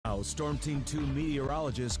Now, Storm Team 2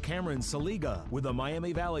 meteorologist Cameron Saliga with the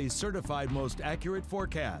Miami Valley's certified most accurate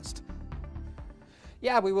forecast.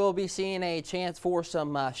 Yeah, we will be seeing a chance for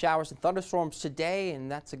some showers and thunderstorms today,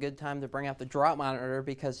 and that's a good time to bring out the drought monitor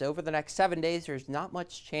because over the next 7 days, there's not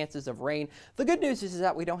much chances of rain. The good news is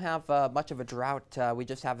that we don't have much of a drought. We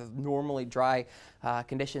just have normally dry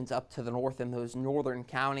conditions up to the north in those northern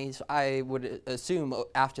counties. I would assume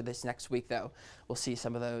after this next week, though, we'll see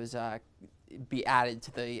some of those be added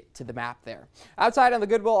to the map there. Outside on the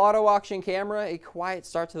Goodwill Auto Auction camera, a quiet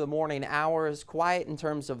start to the morning hours. Quiet in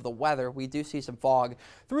terms of the weather. We do see some fog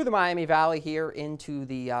through the Miami Valley here into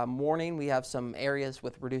the morning. We have some areas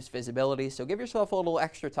with reduced visibility, so give yourself a little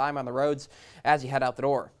extra time on the roads as you head out the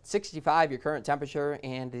door. 65 your current temperature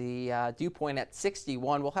and the dew point at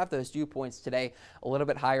 61. We'll have those dew points today a little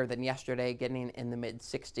bit higher than yesterday, getting in the mid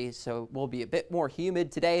 60s, so we'll be a bit more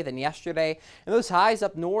humid today than yesterday. And those highs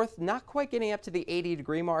up north, not quite getting up to the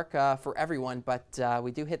 80-degree mark for everyone, but we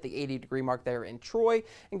do hit the 80-degree mark there in Troy,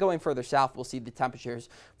 and going further south, we'll see the temperatures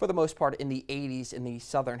for the most part in the 80s in the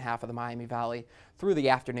southern half of the Miami Valley through the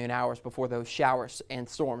afternoon hours before those showers and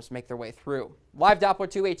storms make their way through. Live Doppler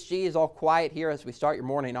 2 HG is all quiet here as we start your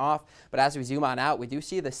morning off, but as we zoom on out, we do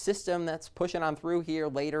see the system that's pushing on through here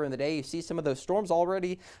later in the day. You see some of those storms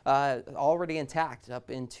already intact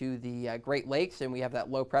up into the Great Lakes, and we have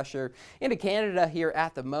that low pressure into Canada here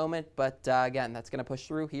at the moment, but again, that's going to push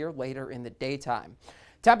through here later in the daytime.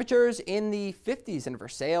 Temperatures in the 50s in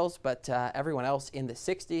Versailles, but everyone else in the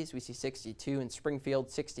 60s. We see 62 in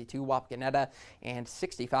Springfield, 62 Wapakoneta, and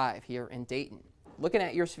 65 here in Dayton. Looking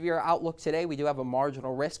at your severe outlook today, we do have a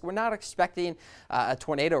marginal risk. We're not expecting a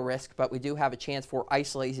tornado risk, but we do have a chance for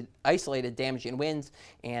isolated damaging winds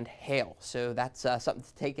and hail. So that's something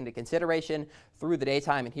to take into consideration through the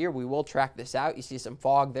daytime. And here we will track this out. You see some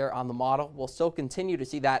fog there on the model. We'll still continue to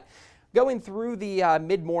see that going through the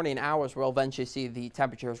mid-morning hours. We'll eventually see the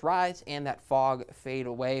temperatures rise and that fog fade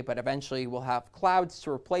away, but eventually we'll have clouds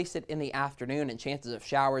to replace it in the afternoon and chances of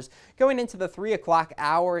showers going into the 3 o'clock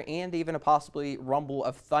hour and even a possibly rumble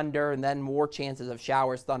of thunder, and then more chances of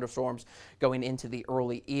showers, thunderstorms going into the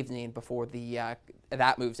early evening before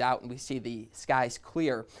that moves out and we see the skies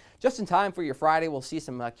clear. Just in time for your Friday, we'll see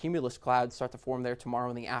some cumulus clouds start to form there tomorrow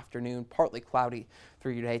in the afternoon, partly cloudy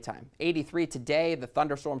through your daytime. 83 today, the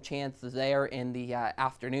thunderstorm chance is there in the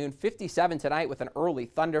afternoon. 57 tonight with an early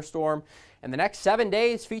thunderstorm. And the next 7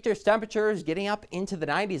 days features temperatures getting up into the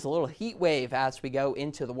 90s, a little heat wave as we go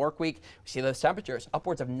into the work week. We see those temperatures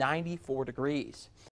upwards of 94 degrees.